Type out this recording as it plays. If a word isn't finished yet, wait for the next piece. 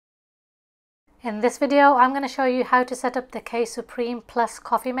In this video, I'm going to show you how to set up the K Supreme Plus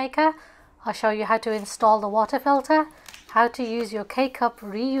coffee maker. I'll show you how to install the water filter, how to use your K-Cup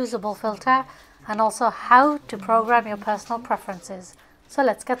reusable filter, and also how to program your personal preferences. So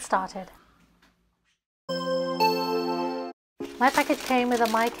let's get started. My package came with a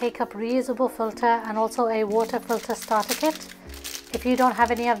My K-Cup reusable filter and also a water filter starter kit. If you don't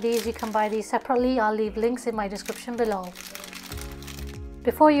have any of these, you can buy these separately. I'll leave links in my description below.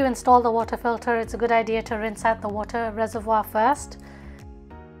 Before you install the water filter, it's a good idea to rinse out the water reservoir first.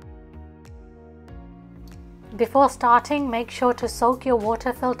 Before starting, make sure to soak your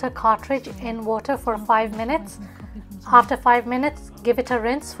water filter cartridge in water for 5 minutes. After 5 minutes, give it a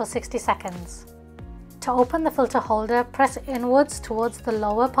rinse for 60 seconds. To open the filter holder, press inwards towards the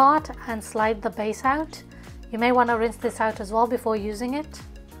lower part and slide the base out. You may want to rinse this out as well before using it.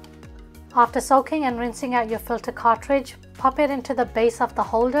 After soaking and rinsing out your filter cartridge, pop it into the base of the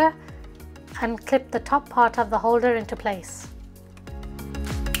holder and clip the top part of the holder into place.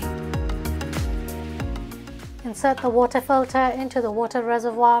 Insert the water filter into the water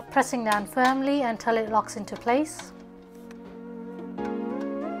reservoir, pressing down firmly until it locks into place.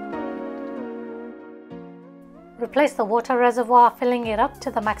 Replace the water reservoir, filling it up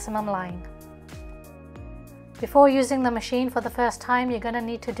to the maximum line. Before using the machine for the first time, you're going to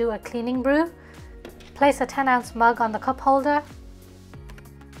need to do a cleaning brew. Place a 10-ounce mug on the cup holder.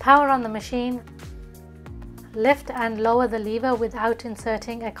 Power on the machine. Lift and lower the lever without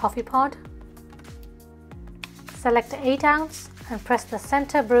inserting a coffee pod. Select 8 ounce and press the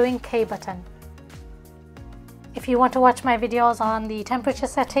center brewing K button. If you want to watch my videos on the temperature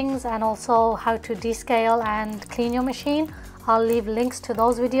settings and also how to descale and clean your machine, I'll leave links to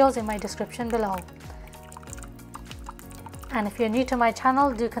those videos in my description below. And if you're new to my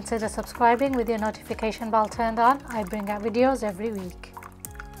channel, do consider subscribing with your notification bell turned on. I bring out videos every week.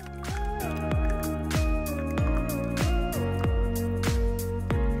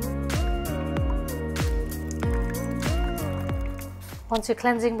 Once your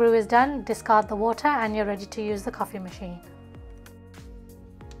cleansing brew is done, discard the water and you're ready to use the coffee machine.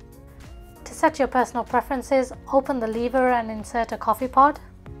 To set your personal preferences, open the lever and insert a coffee pod.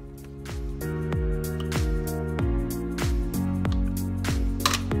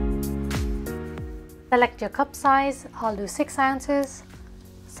 Select your cup size, I'll do 6 ounces.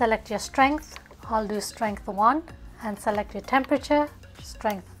 Select your strength, I'll do strength 1, and select your temperature,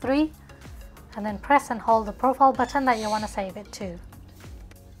 strength 3, and then press and hold the profile button that you want to save it to.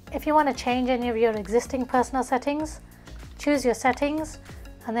 If you want to change any of your existing personal settings, choose your settings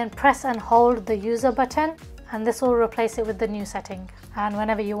and then press and hold the user button, and this will replace it with the new setting. And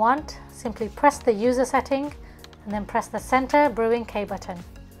whenever you want, simply press the user setting and then press the center brewing K button.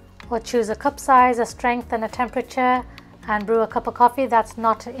 Or choose a cup size, a strength and a temperature and brew a cup of coffee that's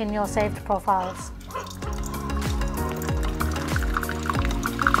not in your saved profiles.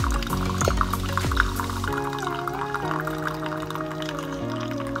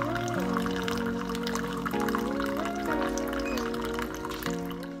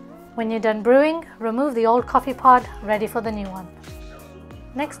 When you're done brewing, remove the old coffee pod, ready for the new one.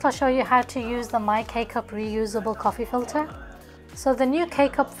 Next, I'll show you how to use the My K-Cup reusable coffee filter. So the new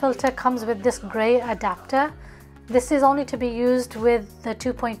K-Cup filter comes with this grey adapter. This is only to be used with the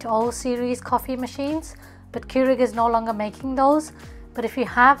 2.0 series coffee machines, but Keurig is no longer making those. But if you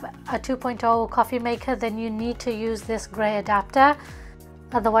have a 2.0 coffee maker, then you need to use this grey adapter.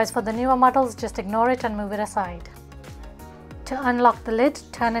 Otherwise, for the newer models, just ignore it and move it aside. To unlock the lid,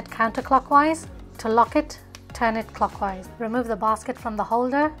 turn it counterclockwise. To lock it, turn it clockwise. Remove the basket from the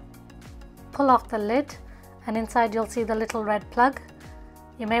holder. Pull off the lid, and inside you'll see the little red plug.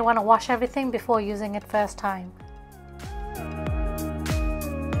 You may want to wash everything before using it first time.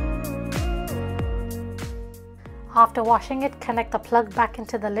 After washing it, connect the plug back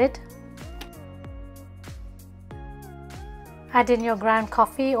into the lid. Add in your ground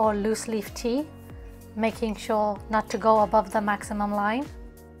coffee or loose leaf tea, making sure not to go above the maximum line.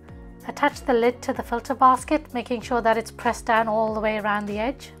 Attach the lid to the filter basket, making sure that it's pressed down all the way around the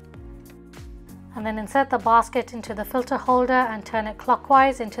edge. And then insert the basket into the filter holder and turn it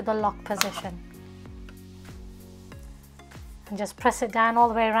clockwise into the lock position. And just press it down all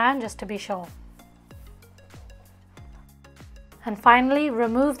the way around just to be sure. And finally,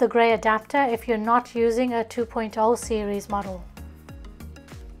 remove the grey adapter if you're not using a 2.0 series model.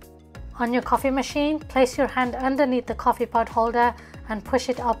 On your coffee machine, place your hand underneath the coffee pod holder and push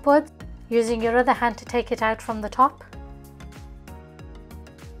it upwards, using your other hand to take it out from the top.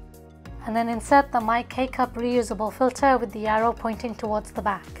 And then insert the My K-Cup reusable filter with the arrow pointing towards the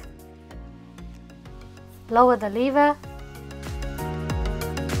back. Lower the lever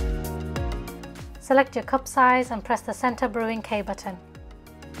Select your cup size and press the center brewing K button.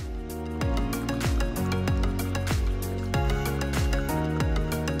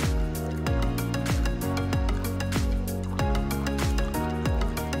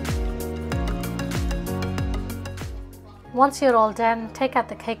 Once you're all done, take out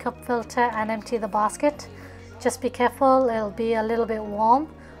the K-cup filter and empty the basket. Just be careful, it'll be a little bit warm,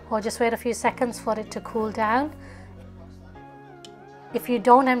 or just wait a few seconds for it to cool down. If you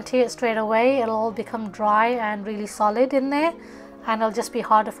don't empty it straight away, it'll all become dry and really solid in there, and it'll just be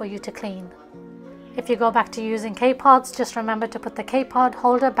harder for you to clean. If you go back to using K-pods, just remember to put the K-pod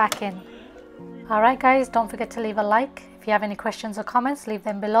holder back in. Alright guys, don't forget to leave a like. If you have any questions or comments, leave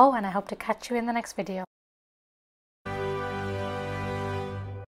them below, and I hope to catch you in the next video.